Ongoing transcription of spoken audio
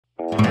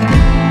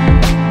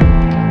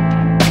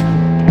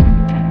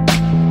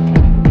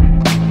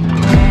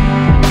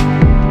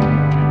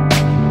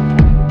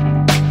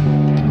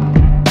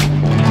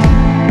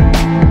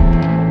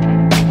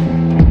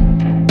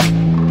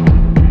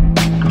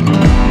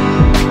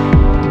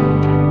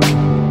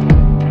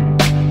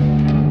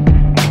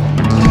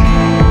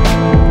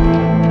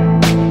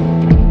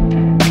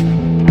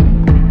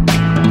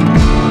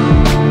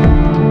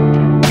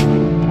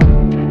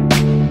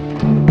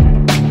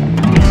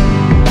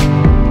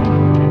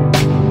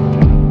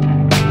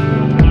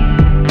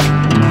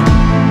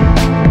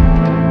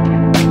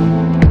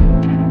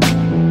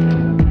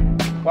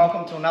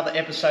another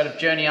episode of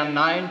Journey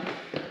Unknown.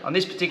 On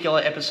this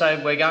particular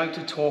episode, we're going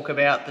to talk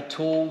about the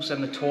tools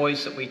and the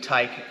toys that we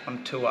take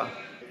on tour.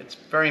 It's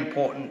very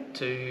important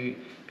to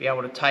be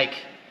able to take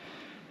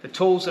the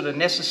tools that are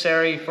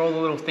necessary for all the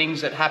little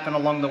things that happen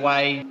along the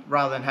way,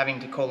 rather than having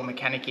to call a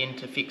mechanic in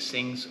to fix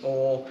things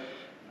or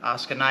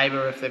ask a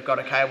neighbour if they've got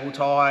a cable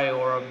tie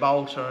or a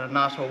bolt or a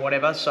nut or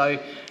whatever. So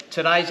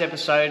today's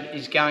episode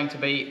is going to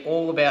be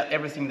all about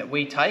everything that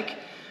we take,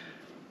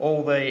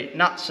 all the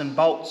nuts and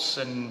bolts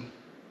and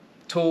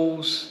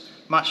tools,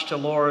 much to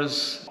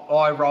Laura's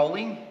eye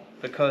rolling,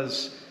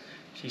 because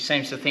she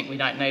seems to think we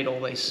don't need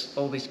all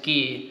this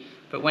gear.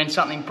 But when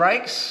something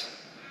breaks,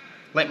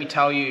 let me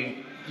tell you,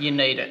 you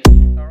need it.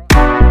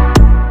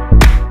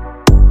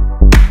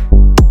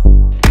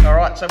 All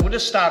right, so we'll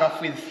just start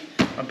off with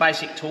a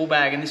basic tool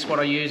bag, and this is what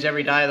I use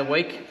every day of the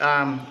week,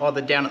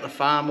 either down at the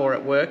farm or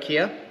at work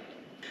here.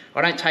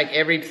 I don't take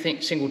every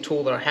single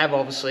tool that I have,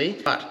 obviously,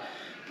 but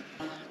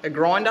a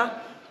grinder,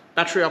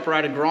 battery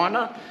operated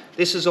grinder.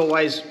 This is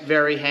always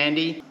very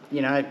handy.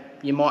 You know,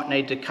 you might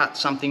need to cut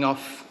something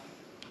off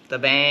the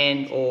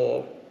van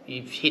or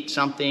you've hit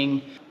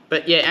something.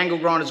 But yeah, angle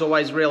grinder is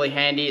always really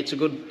handy. It's a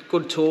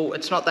good tool.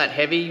 It's not that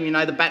heavy. You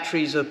know, the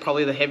batteries are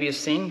probably the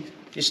heaviest thing.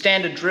 Your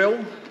standard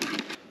drill,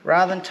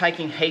 rather than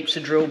taking heaps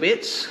of drill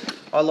bits,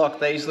 I like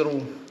these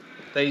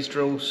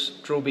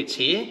drill bits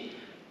here.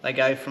 They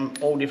go from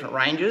all different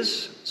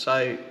ranges.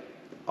 So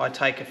I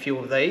take a few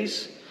of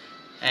these,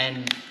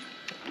 and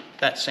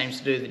that seems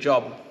to do the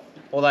job.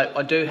 Although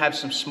I do have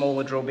some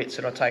smaller drill bits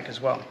that I take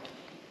as well.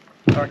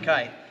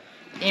 Okay,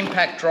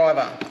 impact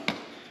driver.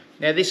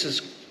 Now this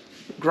is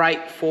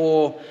great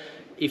for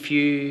if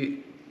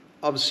you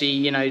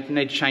obviously need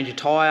to change a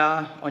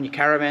tyre on your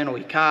caravan or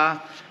your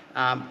car.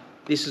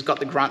 This has got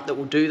the grunt that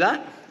will do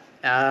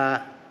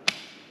that.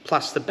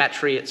 Plus the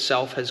battery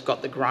itself has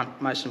got the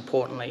grunt, most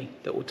importantly,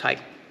 that will take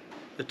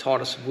the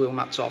tightest of wheel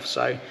nuts off.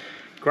 So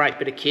great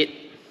bit of kit.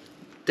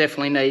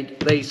 Definitely need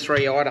these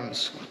three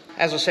items.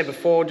 As I said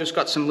before, just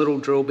got some little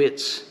drill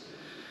bits.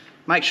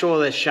 Make sure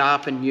they're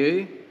sharp and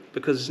new,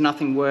 because there's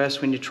nothing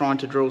worse when you're trying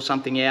to drill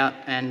something out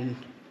and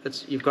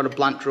you've got a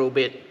blunt drill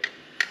bit.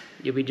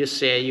 You'll be just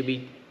there, you'll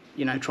be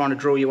trying to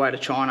drill your way to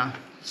China.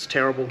 It's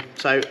terrible.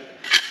 So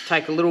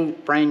take a little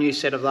brand new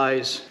set of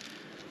those.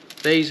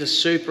 These are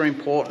super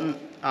important.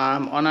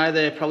 I know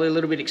they're probably a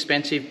little bit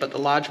expensive, but the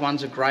large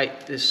ones are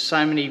great. There's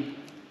so many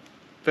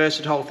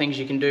versatile things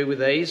you can do with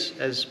these,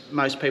 as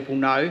most people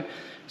know.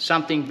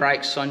 Something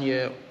breaks on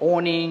your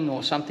awning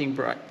or something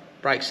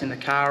breaks in the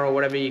car or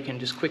whatever, you can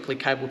just quickly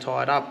cable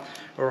tie it up,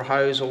 or a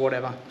hose or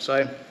whatever.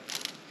 So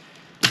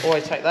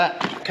always take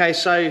that. Okay,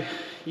 so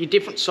your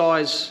different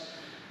size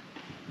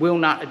wheel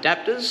nut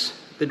adapters,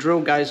 the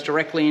drill goes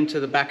directly into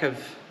the back of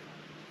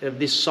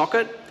this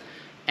socket,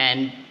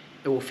 and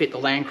it will fit the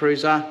Land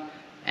Cruiser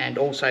and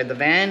also the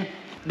van.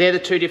 They're the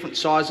two different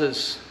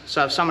sizes,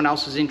 so if someone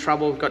else is in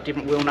trouble, got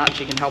different wheel nuts,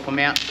 you can help them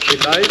out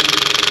with those.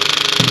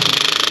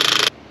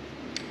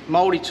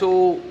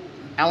 Multi-tool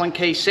Allen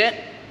key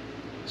set,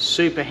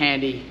 super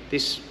handy.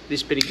 This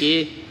bit of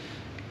gear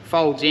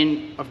folds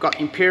in. I've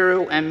got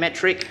imperial and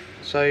metric,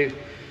 so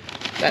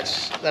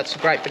that's a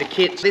great bit of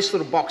kit. This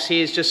little box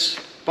here is just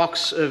a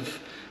box of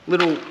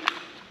little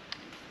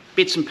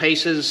bits and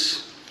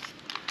pieces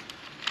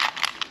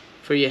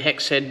for your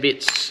hex head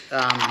bits,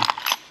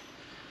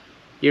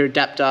 your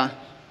adapter,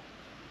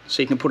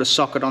 so you can put a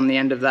socket on the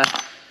end of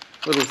that.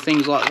 Little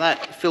things like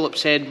that,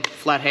 Phillips head,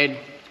 flat head,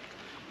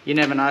 you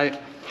never know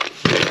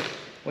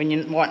when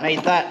you might need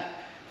that.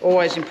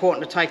 Always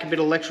important to take a bit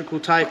of electrical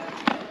tape,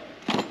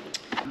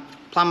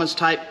 plumber's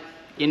tape.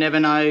 You never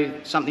know,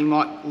 something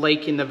might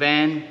leak in the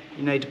van.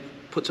 You need to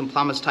put some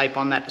plumber's tape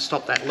on that to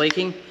stop that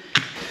leaking.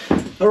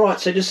 Alright,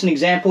 so just an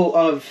example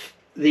of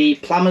the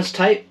plumber's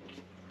tape.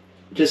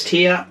 Just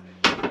here,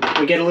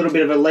 we get a little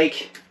bit of a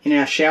leak in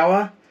our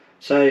shower.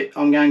 So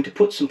I'm going to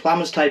put some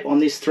plumber's tape on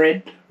this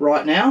thread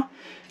right now,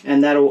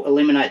 and that'll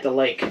eliminate the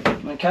leak.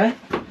 Okay?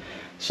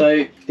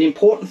 So the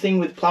important thing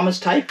with plumber's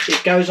tape,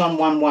 it goes on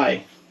one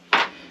way.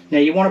 Now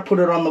you want to put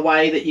it on the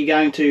way that you're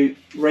going to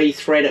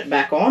re-thread it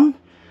back on,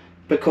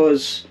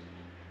 because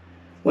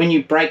when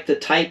you break the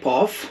tape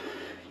off,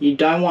 you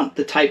don't want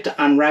the tape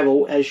to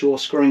unravel as you're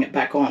screwing it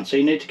back on. So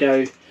you need to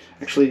go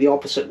actually the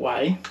opposite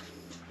way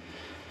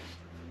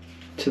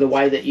to the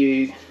way that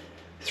you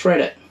thread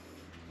it.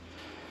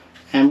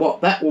 And what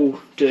that will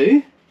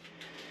do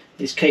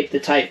is keep the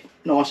tape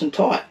nice and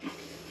tight.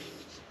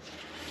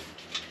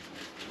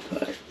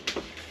 So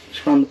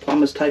just run the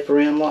plumber's tape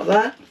around like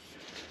that,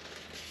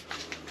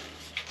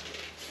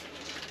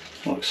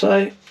 like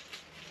so.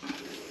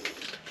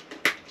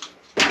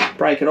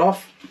 Break it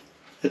off.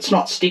 It's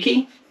not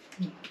sticky.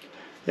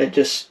 It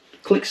just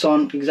clicks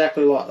on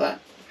exactly like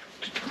that.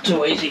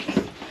 Too easy.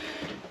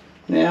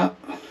 Now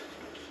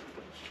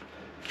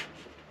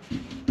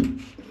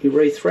you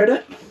re-thread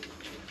it,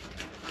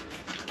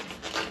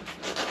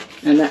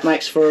 and that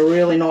makes for a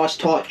really nice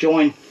tight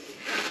join.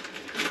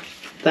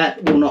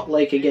 That will not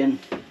leak again.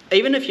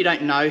 Even if you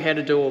don't know how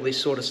to do all this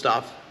sort of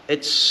stuff,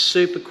 it's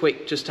super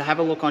quick just to have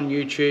a look on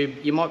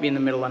YouTube. You might be in the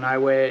middle of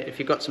nowhere. If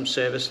you've got some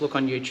service, look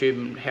on YouTube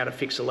and how to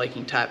fix a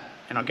leaking tap,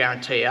 and I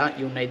guarantee you,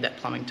 you'll need that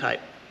plumbing tape.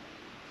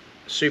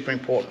 Super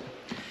important.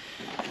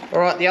 All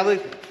right, the other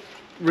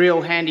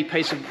real handy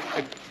piece of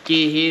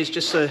gear here is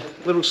just a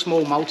little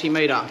small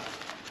multimeter.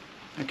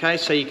 Okay,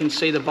 so you can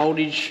see the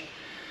voltage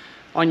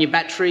on your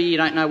battery. You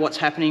don't know what's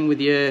happening with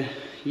your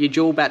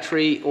dual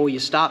battery or your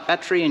start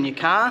battery in your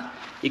car.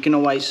 You can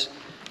always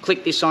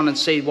click this on and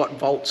see what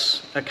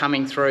volts are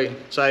coming through.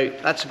 So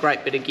that's a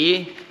great bit of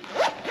gear.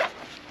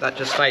 That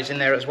just stays in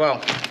there as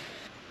well.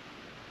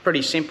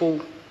 Pretty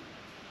simple.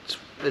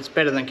 It's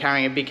better than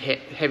carrying a big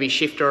heavy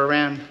shifter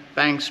around.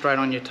 Bang, straight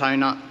on your toe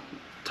nut.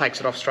 Takes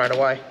it off straight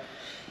away.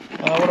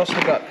 What else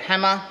we got?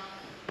 Hammer,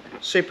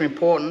 super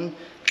important.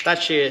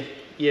 That's your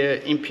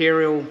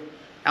imperial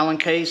Allen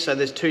keys. So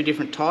there's two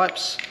different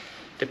types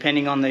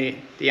depending on the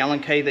Allen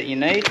key that you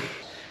need.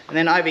 And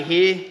then over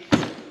here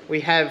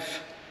we have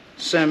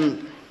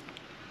some,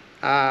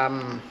 what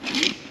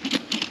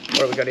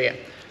have we got here?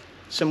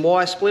 Some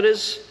wire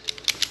splitters.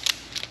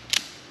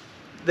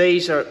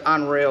 These are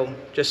unreal.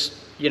 Just,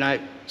 you know,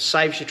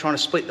 saves you trying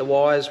to split the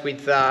wires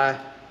with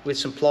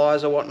some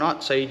pliers or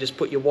whatnot. So you just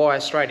put your wire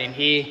straight in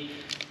here,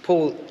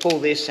 pull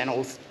this, and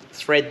it'll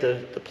thread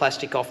the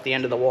plastic off the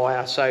end of the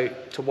wire, so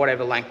to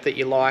whatever length that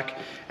you like,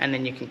 and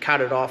then you can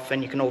cut it off,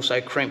 and you can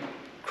also crimp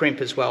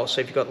as well.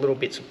 So if you've got little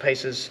bits and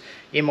pieces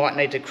you might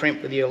need to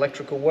crimp with your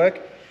electrical work.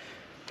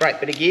 Great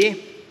bit of gear.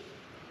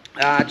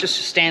 Just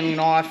a Stanley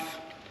knife,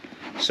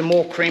 some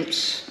more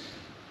crimps,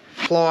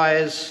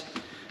 pliers,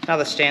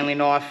 another Stanley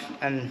knife,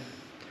 and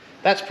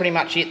that's pretty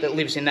much it that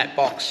lives in that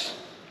box.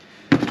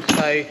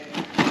 So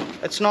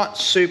it's not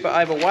super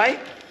overweight.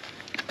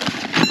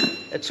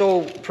 It's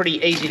all pretty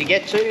easy to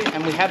get to,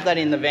 and we have that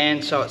in the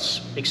van so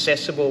it's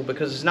accessible,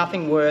 because there's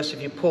nothing worse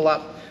if you pull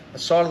up the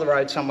side of the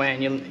road somewhere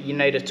and you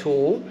need a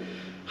tool.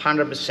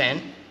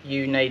 100%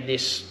 you need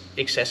this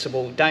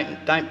accessible.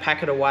 Don't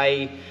pack it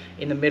away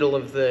in the middle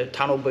of the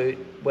tunnel boot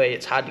where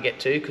it's hard to get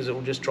to, because it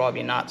will just drive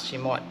you nuts. You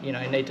might, you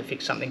know, need to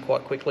fix something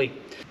quite quickly.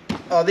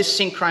 Oh, this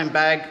Synchrome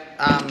bag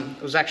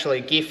was actually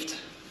a gift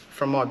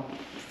from my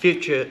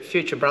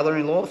future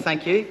brother-in-law.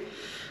 Thank you,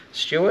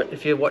 Stuart,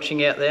 if you're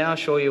watching out there. I'm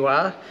sure you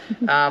are.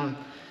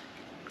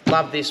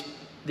 Love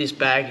this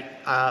bag.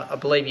 I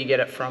believe you get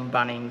it from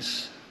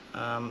Bunnings.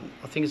 I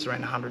think it's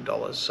around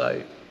 $100.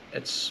 So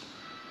it's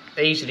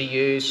easy to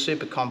use,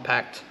 super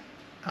compact,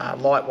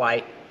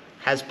 lightweight,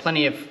 has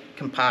plenty of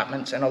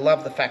compartments, and I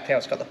love the fact how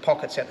it's got the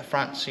pockets out the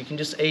front, so you can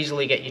just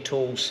easily get your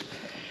tools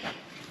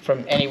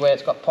from anywhere.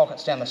 It's got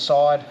pockets down the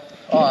side.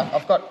 Oh,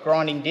 I've got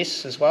grinding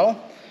discs as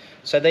well.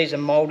 So these are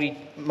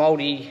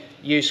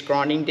multi-use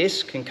grinding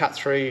discs, can cut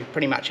through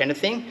pretty much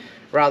anything.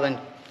 Rather than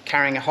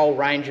carrying a whole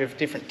range of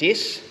different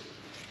discs,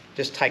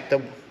 just get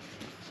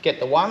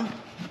the one,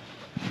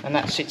 and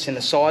that sits in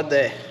the side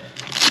there.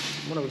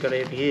 What have we got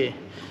over here?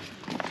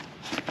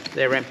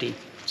 They're empty,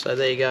 so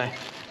there you go.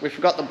 We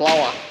forgot the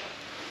blower.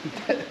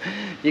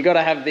 You got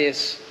to have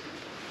this.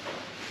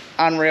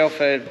 Unreal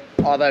for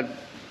either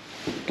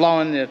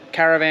blowing the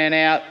caravan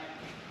out,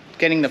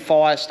 getting the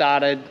fire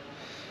started,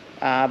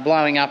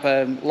 blowing up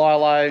a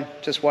lilo,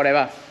 just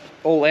whatever.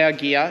 All our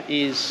gear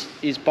is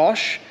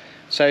Bosch,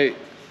 so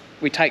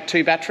we take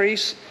 2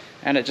 batteries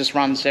and it just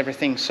runs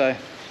everything, so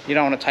you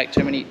don't want to take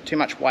too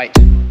much weight.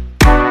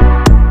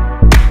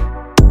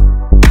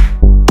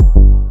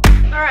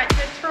 Alright,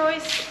 so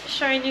Troy's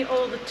shown you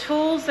all the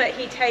tools that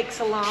he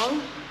takes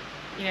along,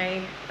 you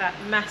know, that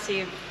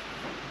massive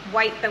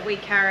weight that we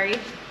carry,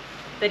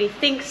 that he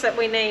thinks that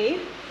we need.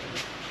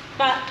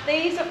 But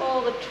these are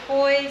all the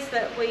toys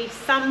that we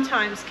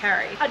sometimes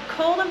carry. I'd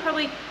call them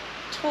probably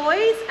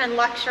toys and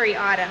luxury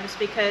items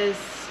because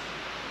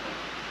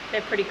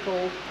they're pretty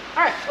cool.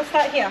 All right, let's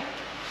start here.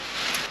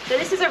 So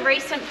this is a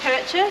recent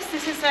purchase.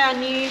 This is our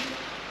new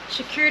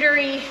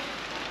charcuterie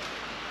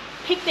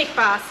picnic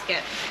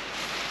basket.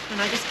 And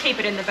I just keep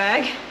it in the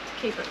bag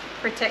to keep it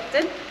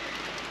protected.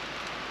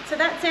 So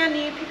that's our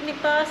new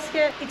picnic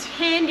basket. It's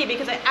handy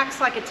because it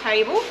acts like a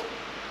table.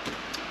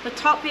 The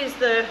top is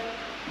the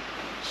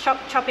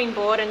chopping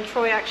board, and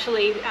Troy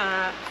actually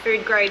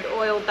food grade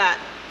oiled that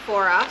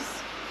for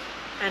us,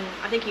 and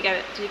I think you gave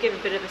it, did you give it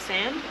a bit of a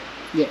sand?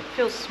 Yeah.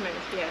 Feels smooth,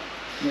 yeah.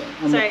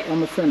 Yeah,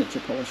 I'm a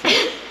furniture polisher.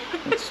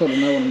 I sort of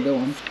know what I'm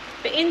doing.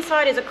 The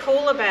inside is a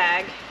cooler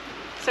bag,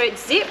 so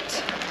it's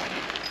zipped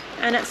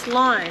and it's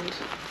lined.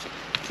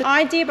 The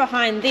idea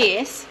behind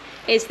this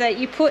is that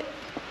you put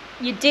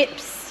your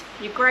dips,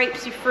 your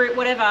grapes, your fruit,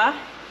 whatever,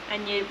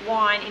 and your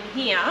wine in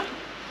here,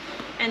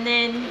 and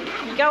then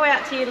you go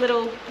out to your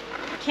little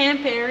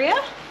camp area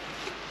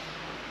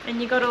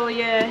and you got all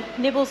your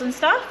nibbles and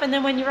stuff, and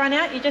then when you run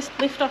out you just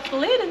lift off the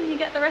lid and you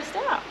get the rest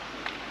out.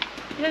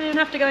 You don't even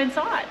have to go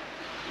inside.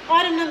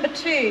 Item number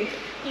 2,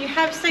 you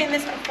have seen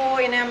this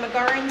before in our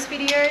McGorrin's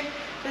video.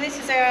 So this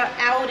is our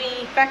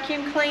Aldi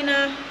vacuum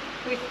cleaner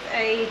with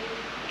a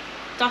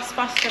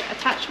dustbuster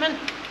attachment.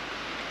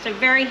 So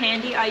very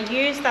handy. I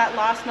used that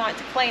last night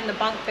to clean the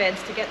bunk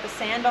beds, to get the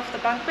sand off the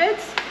bunk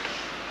beds.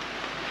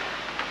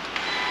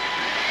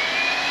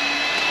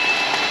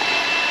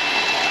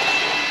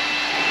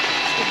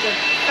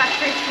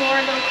 factory floor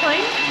a little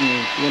clean.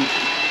 Yeah.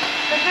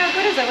 But how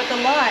good is it with the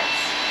lights?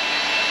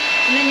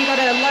 And then you've got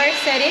a low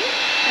setting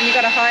and you've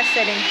got a high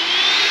setting.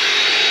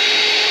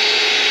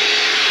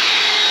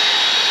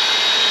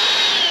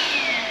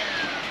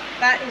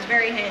 That is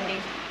very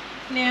handy.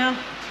 Now,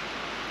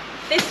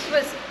 this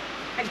was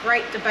a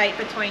great debate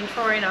between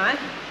Troy and I,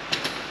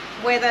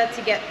 whether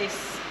to get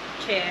this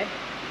chair.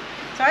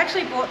 So I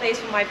actually bought these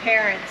for my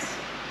parents,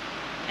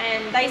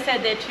 and they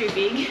said they're too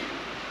big.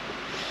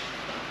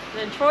 And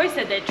then Troy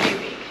said they're too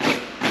big.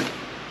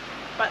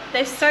 But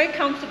they're so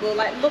comfortable.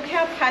 Like, look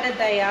how padded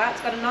they are.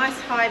 It's got a nice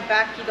high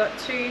back. You've got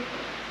two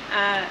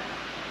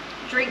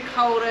drink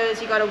holders.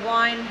 You've got a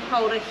wine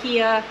holder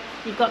here.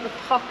 You've got the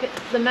pocket,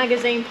 the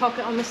magazine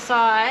pocket on the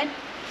side.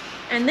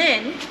 And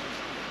then,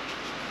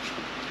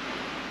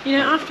 you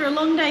know, after a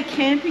long day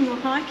camping or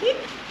hiking,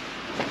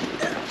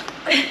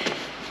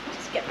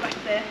 just get back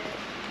there.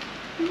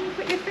 And you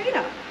put your feet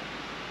up.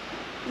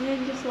 And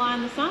then just lie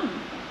in the sun.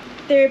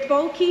 They're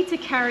bulky to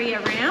carry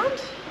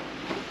around,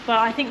 but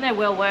I think they're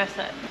well worth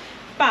it.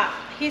 But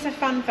here's a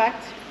fun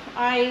fact.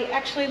 I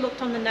actually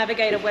looked on the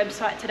Navigator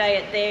website today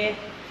at their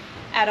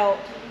adult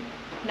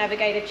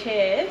Navigator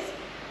chairs,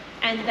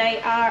 and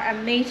they are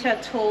 1 metre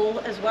tall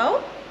as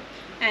well,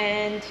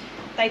 and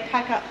they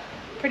pack up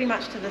pretty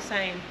much to the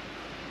same.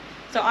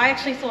 So I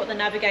actually thought the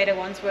Navigator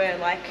ones were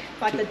like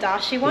the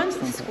Dashi ones,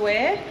 the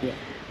square, Yeah.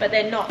 but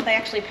they're not. They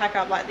actually pack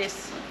up like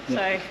this. Yeah.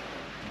 So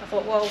I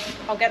thought, well,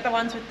 I'll get the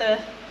ones with the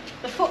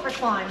foot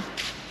recline.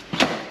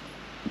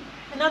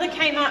 Another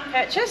Kmart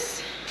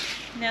purchase.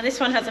 Now this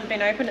one hasn't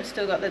been opened, it's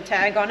still got the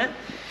tag on it.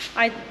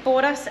 I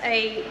bought us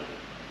actually,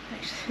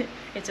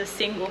 it's a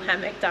single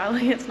hammock,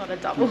 darling, it's not a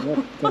double.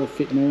 That'll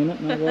fit me in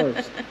it, no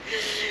worries.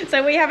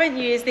 So we haven't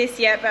used this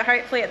yet, but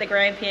hopefully at the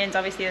Grampians,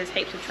 obviously there's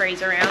heaps of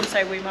trees around,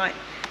 so we might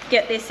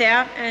get this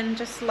out and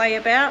just lay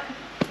about.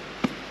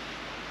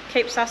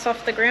 Keeps us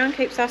off the ground,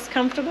 keeps us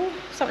comfortable.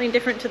 Something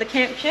different to the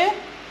camp chair.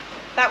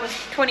 That was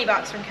 20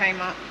 bucks from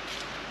Kmart.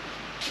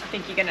 I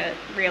think you're gonna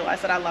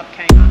realise that I love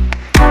Kmart.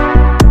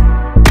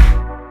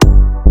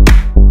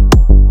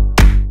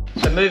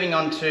 So moving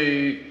on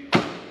to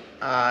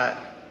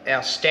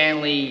our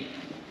Stanley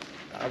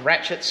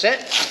ratchet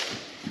set.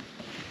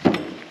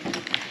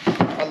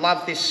 I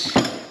love this,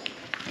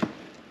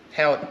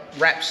 how it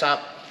wraps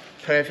up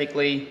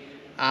perfectly.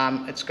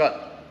 It's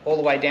got all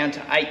the way down to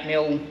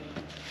 8mm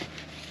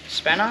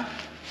spanner,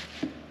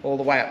 all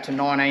the way up to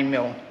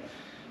 19mm.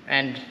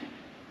 And I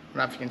don't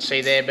know if you can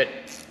see there, but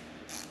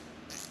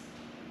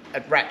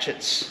it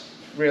ratchets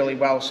really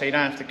well, so you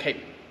don't have to keep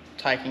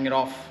taking it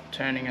off,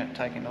 turning it,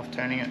 taking it off,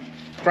 turning it.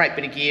 Great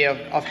bit of gear.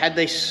 I've had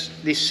this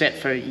set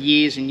for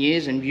years and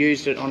years and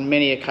used it on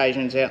many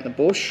occasions out in the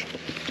bush,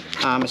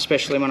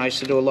 especially when I used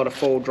to do a lot of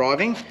forward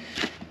driving.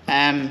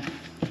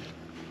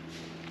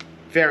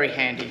 Very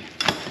handy,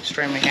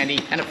 extremely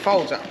handy, and it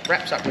folds up,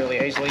 wraps up really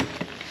easily,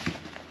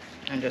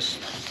 and just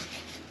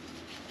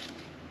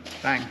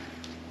bang,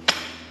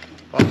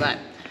 like that.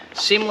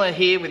 Similar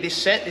here with this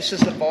set. This is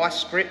the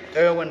vice grip,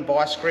 Irwin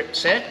vice grip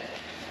set.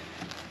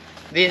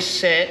 This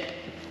set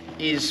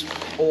is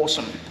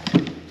awesome.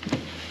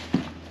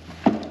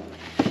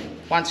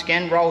 Once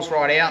again, rolls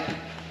right out.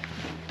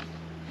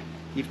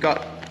 You've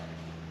got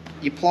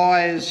your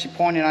pliers, your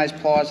pointy nose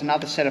pliers,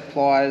 another set of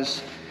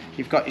pliers.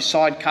 You've got your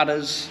side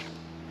cutters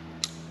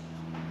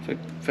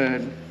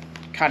for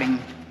cutting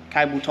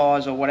cable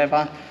ties or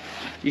whatever.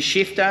 Your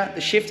shifter,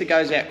 the shifter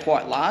goes out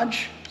quite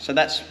large, so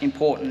that's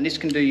important. This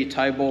can do your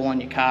tow ball on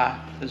your car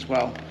as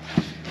well.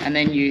 And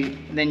then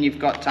you've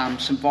got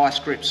some vice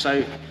grips,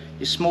 so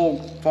your small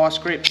vice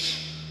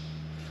grips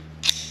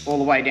all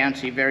the way down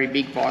to your very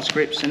big vice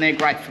grips, and they're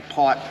great for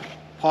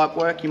pipe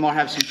work. You might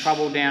have some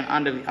trouble down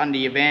under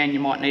your van. You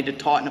might need to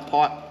tighten a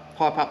pipe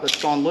up that's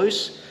gone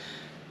loose.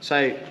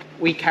 So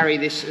we carry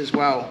this as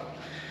well.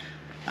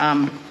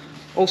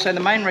 Also, the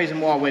main reason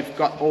why we've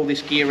got all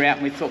this gear out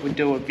and we thought we'd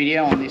do a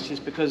video on this is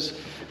because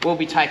we'll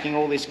be taking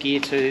all this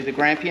gear to the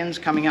Grampians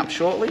coming up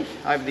shortly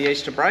over the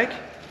Easter break,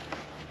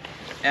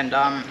 and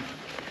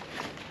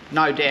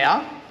no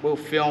doubt we'll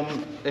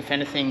film, if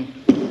anything,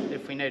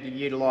 if we need to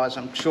utilise.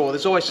 I'm sure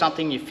there's always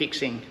something you're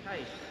fixing.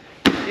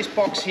 This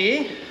box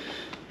here,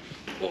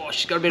 oh,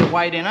 she's got a bit of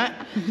weight in it,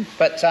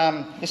 but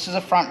this is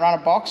a front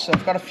runner box, so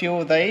I've got a few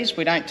of these.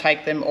 We don't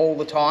take them all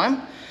the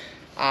time.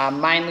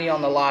 Mainly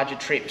on the larger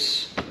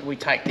trips we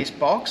take this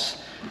box,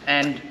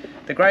 and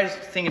the greatest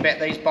thing about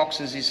these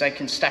boxes is they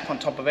can stack on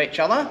top of each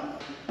other.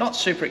 Not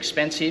super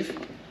expensive.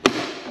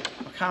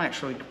 I can't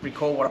actually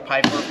recall what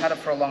I paid for it. I've had it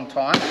for a long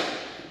time.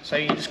 So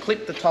you just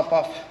clip the top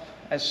off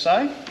as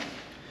so.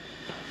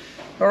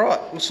 Alright,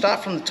 we'll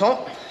start from the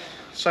top.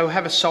 So we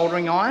have a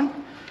soldering iron,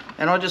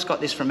 and I just got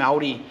this from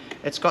Aldi.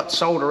 It's got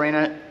solder in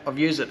it. I've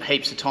used it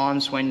heaps of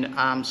times when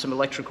some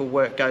electrical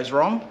work goes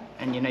wrong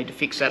and you need to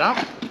fix that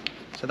up.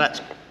 So that's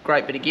a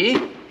great bit of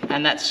gear,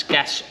 and that's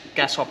gas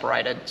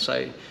operated,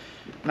 so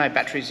no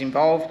batteries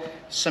involved.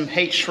 Some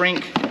heat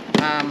shrink.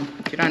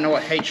 If you don't know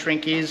what heat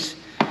shrink is,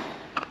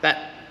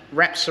 that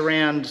wraps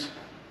around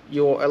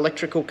your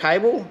electrical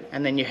cable,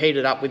 and then you heat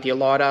it up with your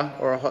lighter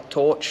or a hot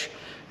torch,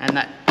 and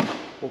that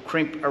will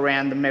crimp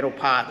around the metal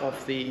part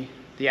of the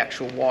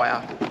actual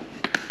wire,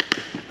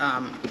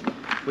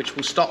 which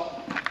will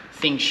stop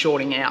things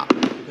shorting out,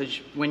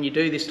 because when you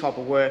do this type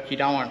of work, you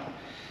don't want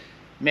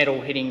metal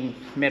hitting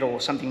metal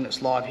or something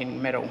that's live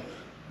hitting metal.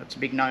 That's a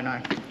big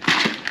no-no.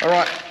 All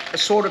right,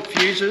 assorted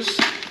fuses.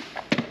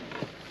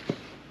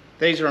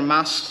 These are a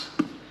must.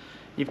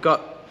 You've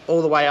got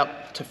all the way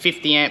up to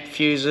 50 amp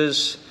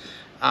fuses,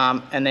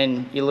 and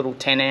then your little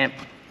 10 amp,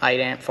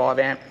 8 amp, 5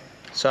 amp.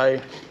 So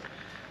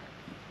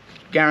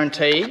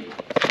guaranteed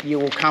you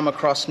will come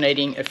across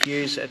needing a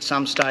fuse at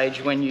some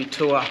stage when you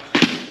tour.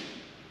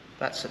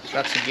 That's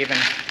a given.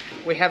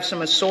 We have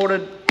some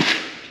assorted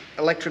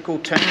electrical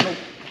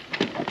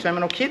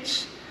terminal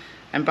kits,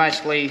 and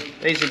basically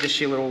these are just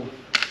your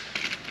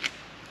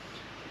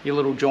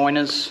little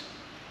joiners,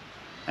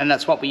 and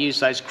that's what we use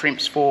those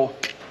crimps for.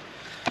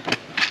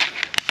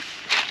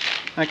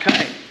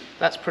 Okay,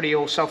 that's pretty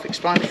all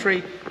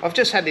self-explanatory. I've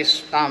just had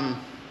this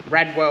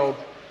Radweld,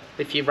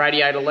 if your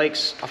radiator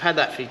leaks. I've had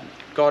that for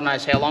God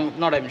knows how long.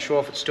 Not even sure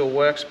if it still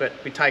works, but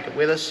we take it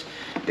with us.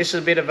 This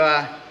is a bit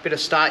of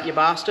start you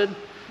bastard.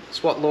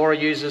 It's what Laura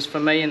uses for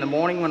me in the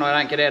morning when I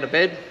don't get out of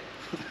bed.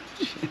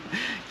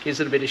 Gives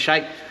it a bit of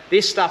shake.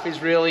 This stuff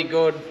is really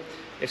good.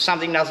 If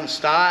something doesn't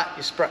start,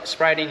 you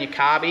spray it in your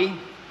carby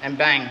and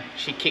bang,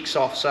 she kicks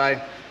off.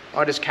 So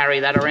I just carry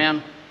that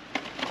around.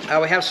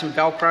 We have some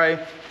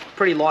Velcro,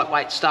 pretty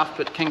lightweight stuff,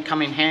 but can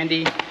come in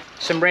handy.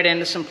 Some Red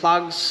Anderson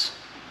plugs,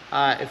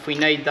 if we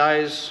need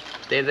those,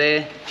 they're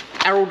there.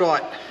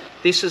 Araldite,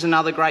 this is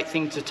another great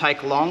thing to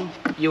take along.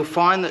 You'll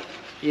find that,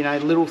 you know,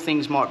 little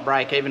things might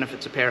break, even if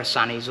it's a pair of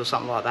sunnies or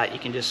something like that. You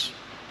can just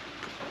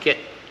get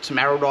some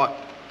Araldite,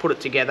 put it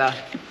together,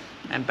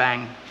 and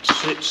bang,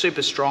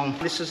 super strong.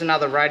 This is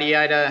another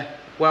radiator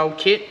weld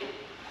kit.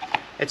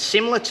 It's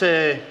similar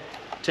to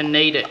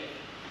Need It,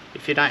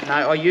 if you don't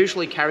know. I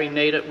usually carry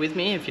Need It with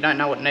me. If you don't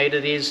know what Need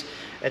It is,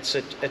 it's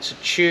a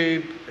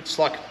tube, it's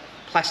like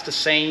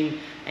plasticine,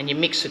 and you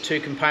mix the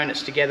two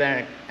components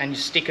together and you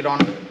stick it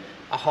on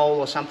a hole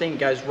or something, it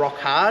goes rock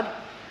hard.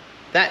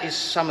 That is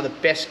some of the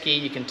best gear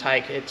you can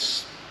take. It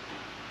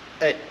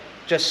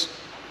just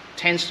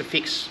tends to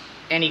fix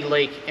any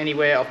leak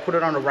anywhere. I've put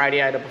it on a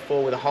radiator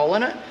before with a hole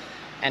in it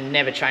and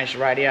never changed the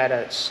radiator.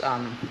 It's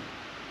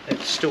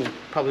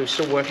probably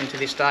still working to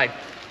this day.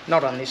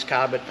 Not on this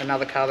car, but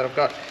another car that I've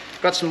got.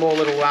 Got some more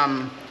little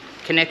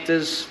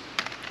connectors,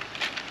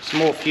 some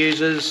more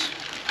fuses,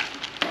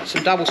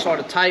 some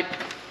double-sided tape.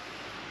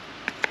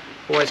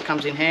 Always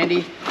comes in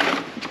handy.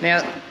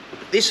 Now,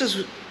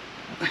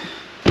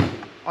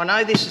 I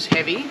know this is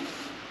heavy,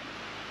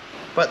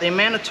 but the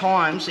amount of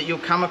times that you'll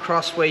come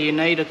across where you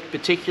need a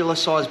particular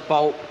size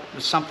bolt,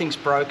 if something's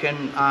broken,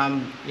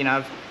 you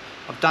know,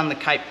 I've done the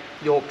Cape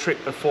York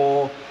trip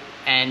before,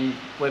 and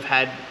we've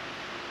had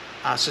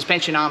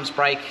suspension arms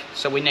break,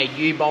 so we need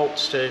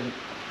U-bolts to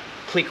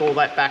click all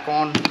that back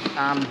on,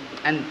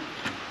 and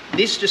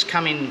this just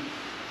come in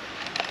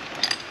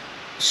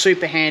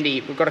super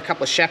handy. We've got a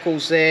couple of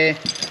shackles there,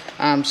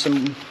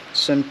 some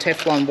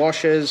Teflon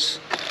washers,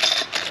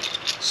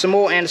 some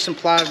more Anderson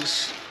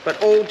plugs,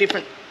 but all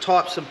different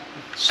types of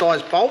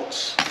size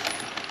bolts,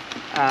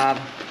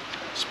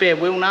 spare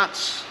wheel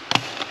nuts,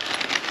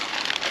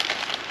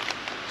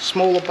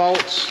 smaller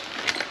bolts,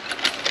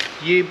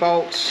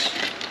 U-bolts,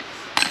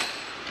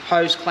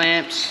 hose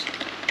clamps.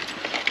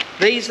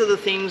 These are the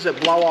things that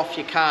blow off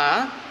your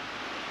car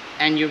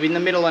and you're in the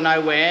middle of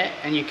nowhere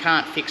and you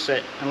can't fix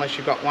it unless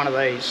you've got one of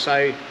these.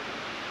 So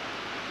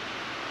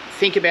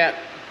think about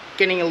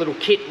getting a little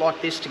kit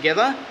like this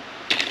together,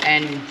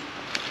 and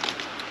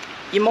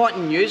you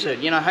mightn't use it,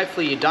 you know,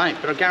 hopefully you don't,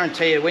 but I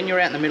guarantee you when you're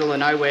out in the middle of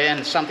nowhere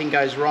and something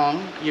goes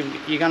wrong,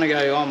 you're going to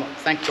go, oh,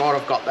 thank God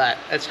I've got that.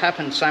 It's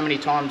happened so many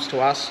times to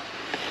us.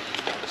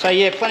 So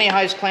yeah, plenty of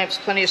hose clamps,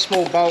 plenty of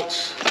small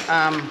bolts,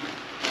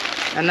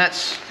 and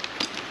that's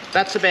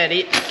about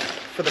it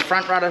for the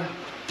front rudder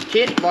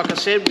kit. Like I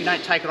said, we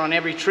don't take it on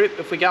every trip.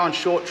 If we go on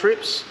short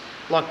trips,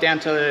 like down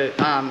to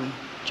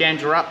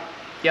Jandarup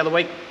the other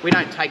week, we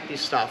don't take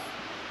this stuff.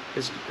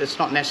 It's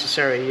not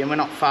necessary, and we're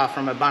not far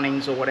from a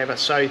Bunnings or whatever.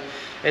 So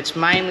it's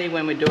mainly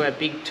when we do our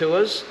big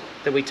tours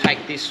that we take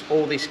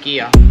all this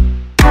gear.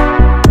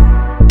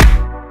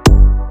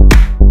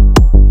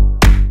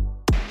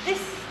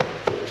 This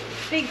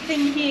big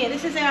thing here,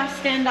 this is our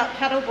stand-up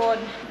paddleboard.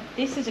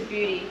 This is a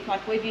beauty.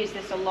 Like, we've used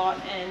this a lot,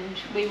 and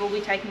we will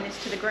be taking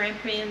this to the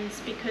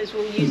Grampians because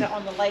we'll use it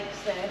on the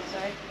lakes there. So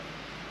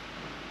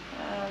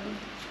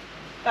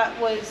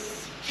that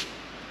was,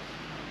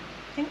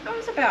 I think that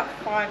was about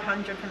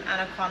 500 from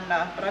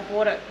Anaconda, but I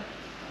bought it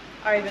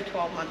over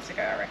 12 months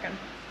ago, I reckon.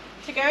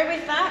 To go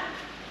with that,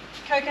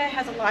 Coco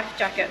has a life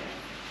jacket,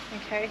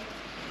 okay?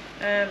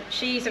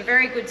 She's a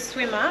very good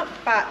swimmer,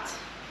 but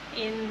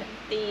in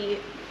the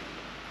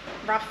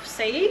rough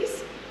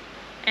seas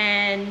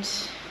and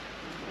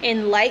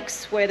in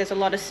lakes where there's a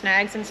lot of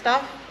snags and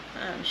stuff,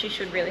 she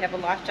should really have a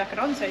life jacket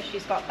on, so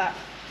she's got that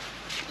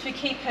to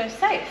keep her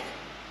safe.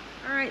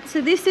 All right, so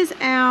this is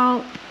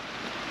our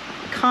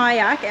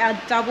kayak, our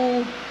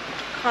double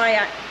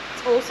kayak.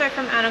 It's also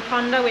from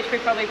Anaconda, which we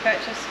probably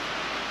purchased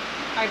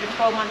over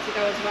 12 months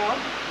ago as well.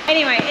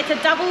 Anyway, it's a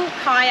double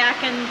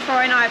kayak and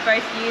Troy and I have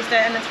both used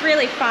it and it's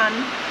really fun.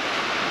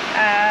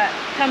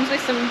 Comes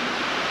with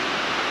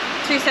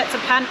two sets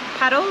of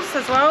paddles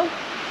as well.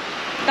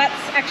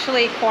 That's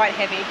actually quite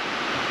heavy.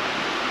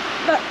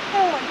 But,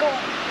 oh my god.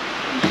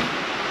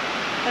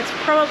 That's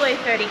probably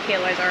 30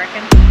 kilos, I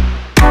reckon.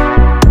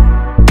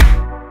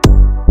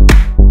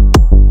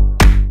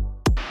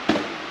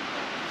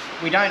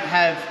 We don't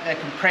have a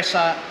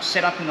compressor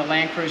set up in the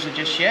Land Cruiser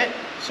just yet,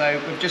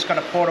 so we've just got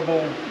a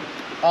portable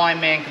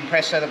Ironman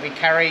compressor that we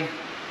carry.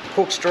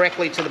 Hooks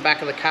directly to the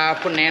back of the car,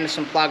 put an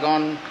Anderson plug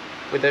on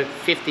with a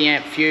 50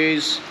 amp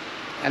fuse,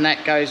 and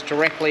that goes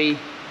directly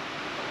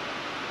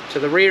to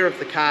the rear of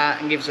the car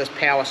and gives us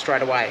power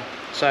straight away.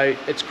 So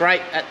it's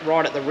great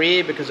right at the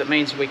rear because it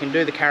means we can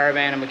do the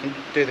caravan and we can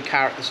do the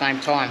car at the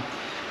same time.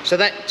 So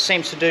that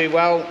seems to do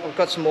well. I've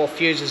got some more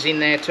fuses in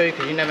there too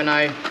because you never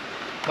know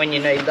when you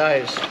need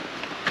those.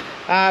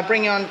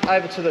 Bring on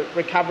over to the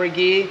recovery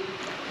gear.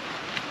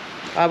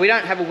 We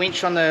don't have a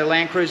winch on the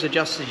Land Cruiser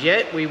just as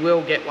yet. We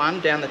will get one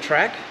down the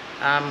track,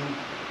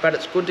 but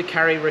it's good to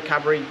carry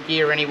recovery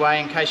gear anyway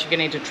in case you get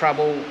into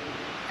trouble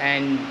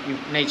and you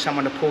need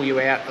someone to pull you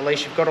out. At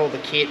least you've got all the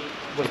kit.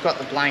 We've got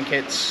the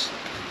blankets.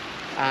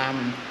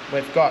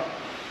 We've got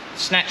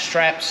snatch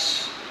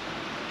straps,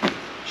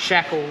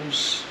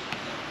 shackles,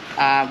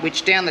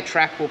 which down the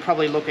track we'll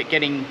probably look at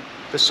getting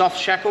the soft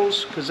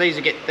shackles because these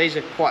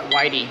are quite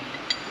weighty.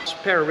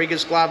 A pair of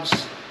riggers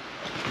gloves,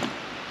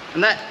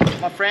 and that,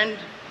 my friend,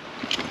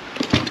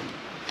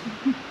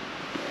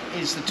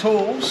 is the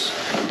tools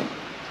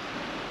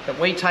that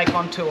we take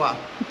on tour.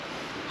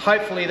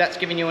 Hopefully that's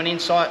given you an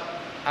insight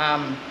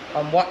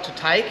on what to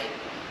take.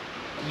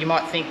 You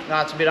might think, no,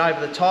 it's a bit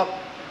over the top,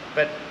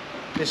 but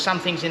there's some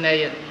things in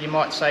there you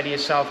might say to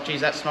yourself,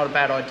 geez, that's not a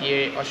bad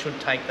idea, I should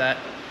take that.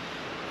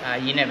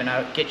 You never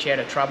know, it gets you out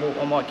of trouble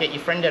or might get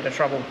your friend out of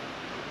trouble.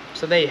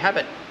 So there you have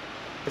it.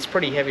 It's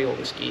pretty heavy, all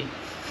this gear.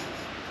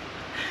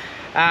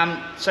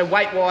 So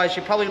weight wise,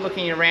 you're probably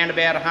looking at around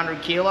about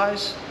 100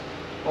 kilos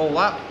all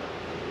up,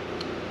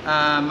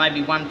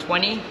 maybe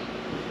 120,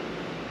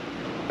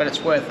 but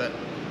it's worth it.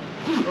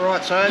 All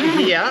right, so over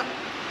here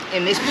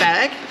in this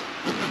bag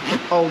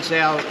holds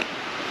our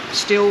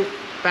Stihl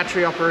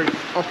battery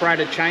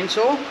operated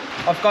chainsaw.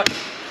 I've got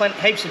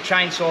heaps of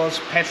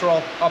chainsaws,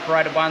 petrol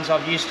operated ones.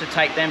 I've used to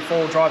take them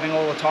for driving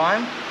all the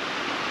time.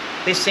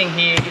 This thing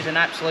here is an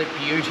absolute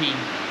beauty.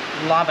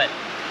 Love it.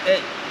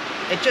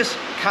 It just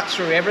cuts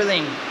through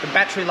everything. The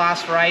battery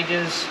lasts for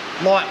ages,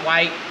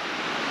 lightweight.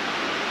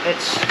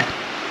 It's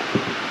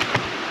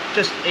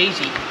just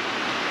easy.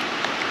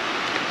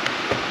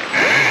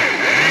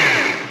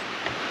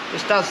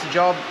 Just does the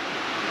job.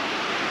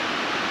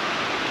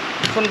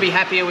 Couldn't be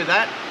happier with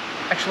that.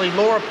 Actually,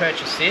 Laura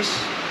purchased this,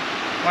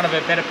 one of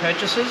her better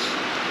purchases.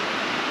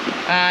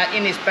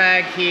 In this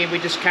bag here, we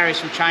just carry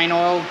some chain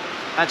oil.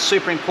 That's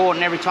super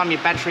important. Every time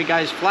your battery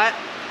goes flat,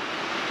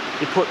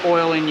 you put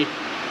oil in your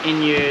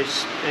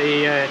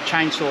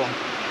chainsaw,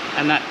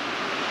 and that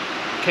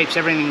keeps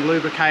everything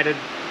lubricated.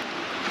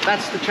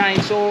 That's the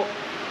chainsaw.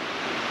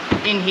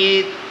 In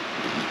here,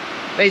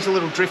 these are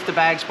little drifter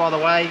bags, by the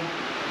way.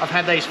 I've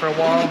had these for a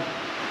while.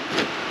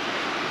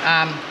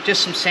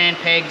 Just some sand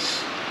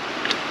pegs,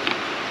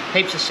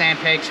 heaps of sand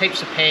pegs,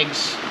 heaps of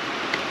pegs,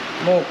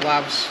 more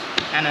gloves,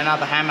 and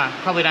another hammer.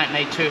 Probably don't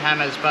need 2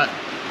 hammers, but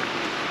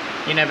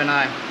you never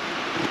know.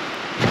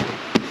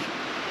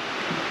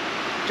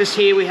 Just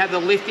here we have the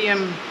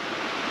lithium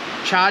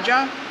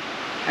charger,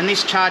 and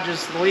this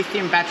charges the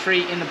lithium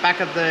battery in the back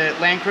of the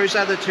Land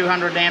Cruiser, the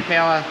 200 amp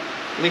hour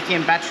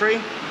lithium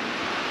battery.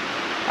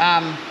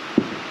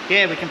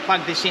 Yeah, we can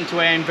plug this into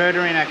our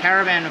inverter in our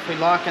caravan if we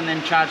like, and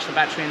then charge the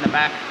battery in the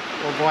back,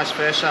 or vice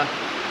versa.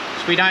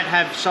 So we don't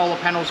have solar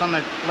panels on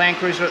the Land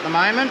Cruiser at the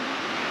moment,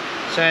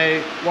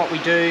 so what we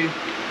do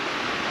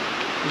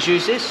is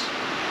use this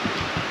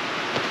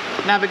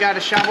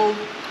navigator shovel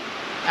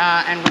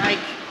and rake.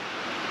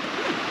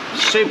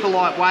 Super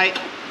lightweight,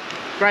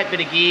 great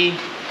bit of gear.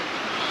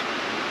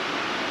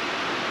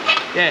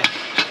 Yeah,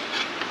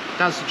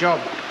 does the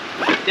job.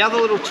 The other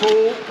little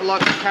tool I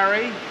like to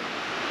carry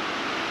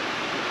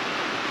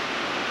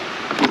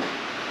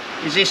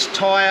is this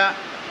tyre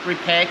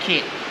repair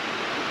kit.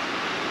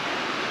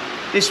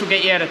 This will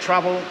get you out of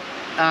trouble.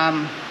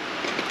 I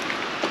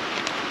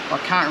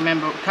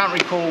can't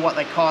recall what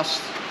they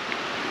cost,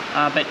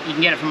 but you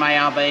can get it from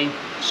ARB.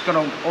 It's got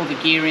all the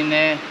gear in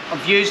there.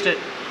 I've used it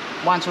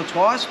once or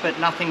twice, but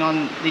nothing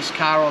on this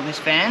car or this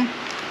van.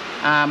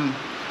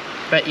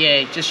 But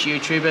yeah, just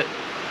YouTube it.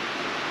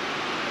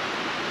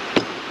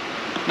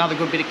 Another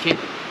good bit of kit.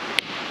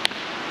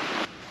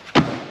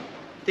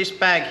 This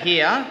bag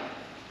here,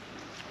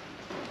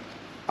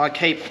 I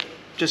keep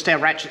just our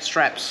ratchet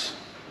straps.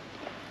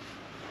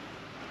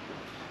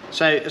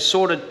 So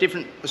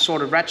different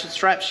assorted ratchet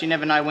straps, you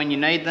never know when you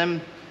need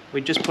them.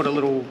 We just put a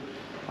little,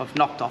 I've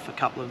knocked off a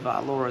couple of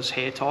Laura's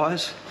hair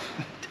ties.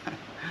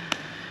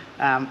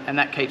 and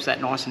that keeps that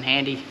nice and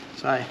handy.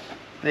 So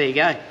there you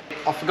go.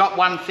 I forgot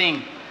one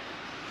thing,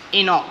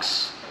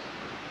 inox.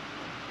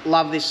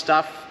 Love this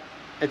stuff.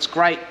 It's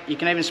great. You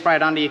can even spray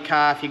it under your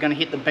car if you're going to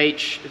hit the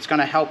beach. It's going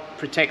to help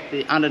protect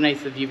the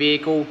underneath of your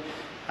vehicle.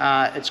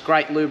 It's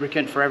great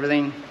lubricant for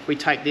everything. We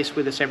take this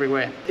with us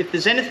everywhere. If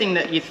there's anything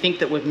that you think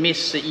that we've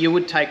missed that you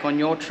would take on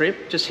your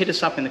trip, just hit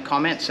us up in the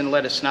comments and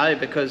let us know,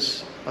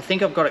 because I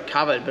think I've got it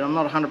covered, but I'm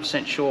not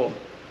 100% sure.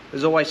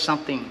 There's always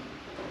something.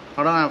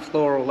 I don't know if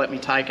Laura will let me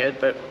take it,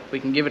 but we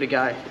can give it a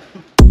go.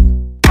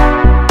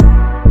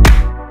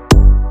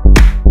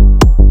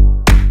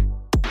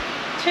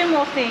 Two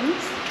more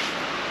things.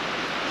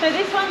 So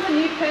this one's a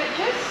new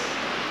purchase.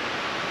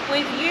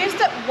 We've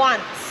used it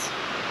once.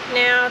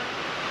 Now,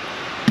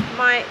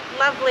 my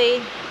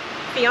lovely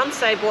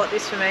fiance bought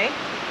this for me.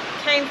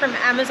 Came from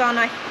Amazon,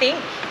 I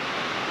think.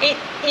 It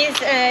is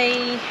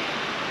a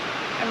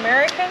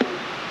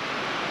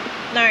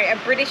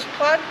British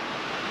plug.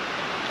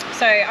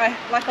 So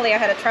luckily I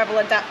had a travel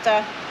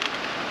adapter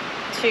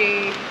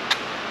to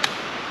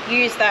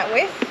use that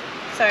with.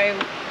 So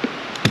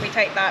we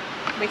take that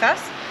with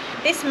us.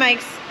 This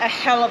makes a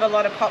hell of a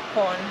lot of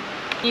popcorn.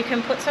 You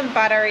can put some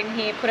butter in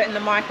here, put it in the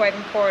microwave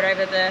and pour it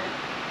over the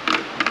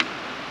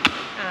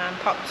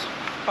popped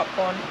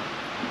popcorn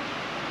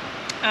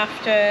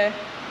after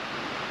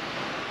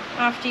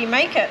you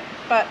make it,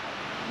 but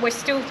we're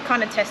still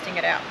kind of testing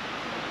it out.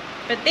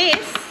 But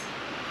this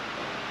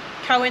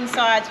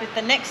coincides with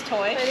the next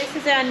toy. So this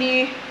is our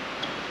new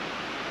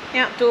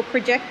outdoor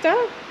projector,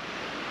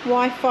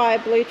 Wi-Fi,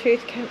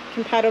 Bluetooth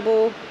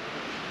compatible,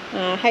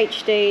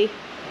 HD.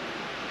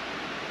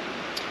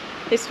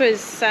 This was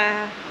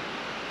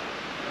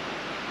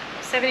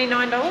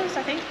 $79,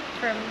 I think,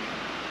 from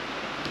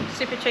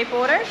Super Cheap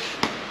Auto.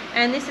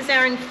 And this is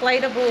our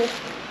inflatable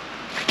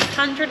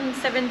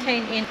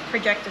 117-inch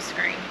projector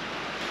screen.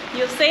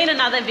 You'll see in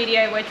another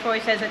video where Troy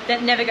says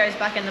it never goes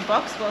back in the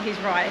box. Well, he's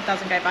right, it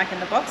doesn't go back in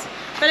the box,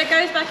 but it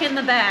goes back in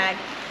the bag.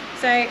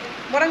 So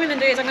what I'm going to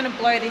do is I'm going to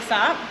blow this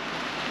up.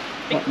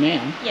 What,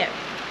 now? Yeah.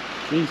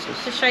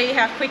 Jesus. To show you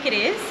how quick it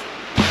is.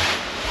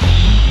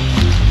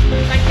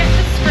 I kept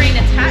the screen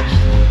attached,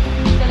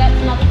 so that's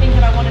another thing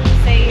that I wanted to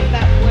see if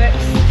that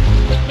works,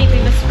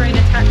 keeping the screen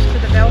attached to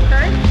the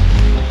Velcro.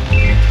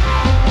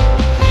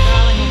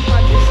 Darling will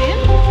plug this in.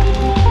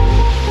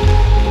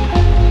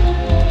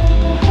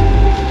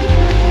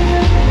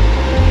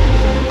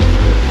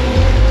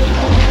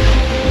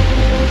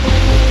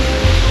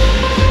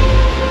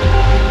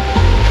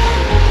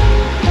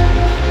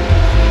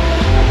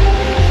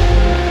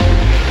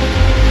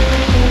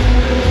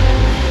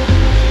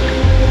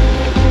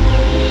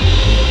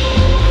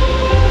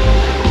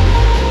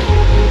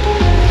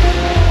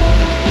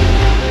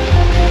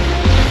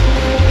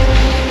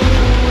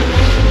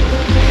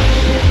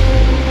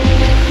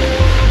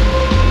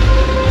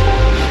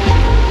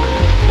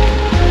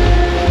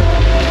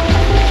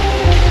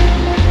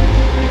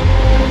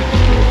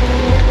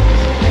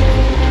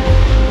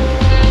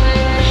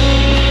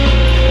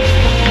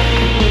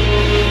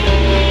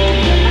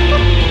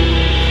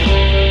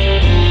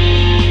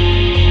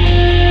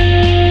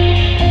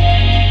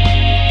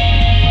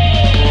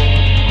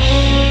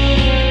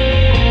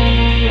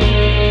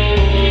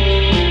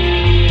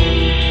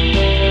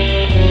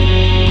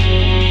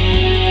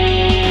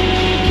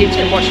 Kids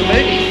can watch a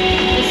movie.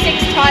 The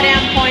 6 tie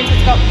down points,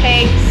 it's got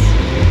pegs,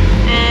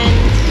 and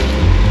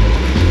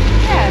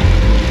yeah,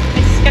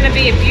 it's going to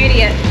be a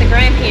beauty at the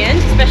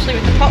Grampians, especially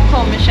with the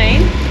popcorn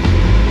machine.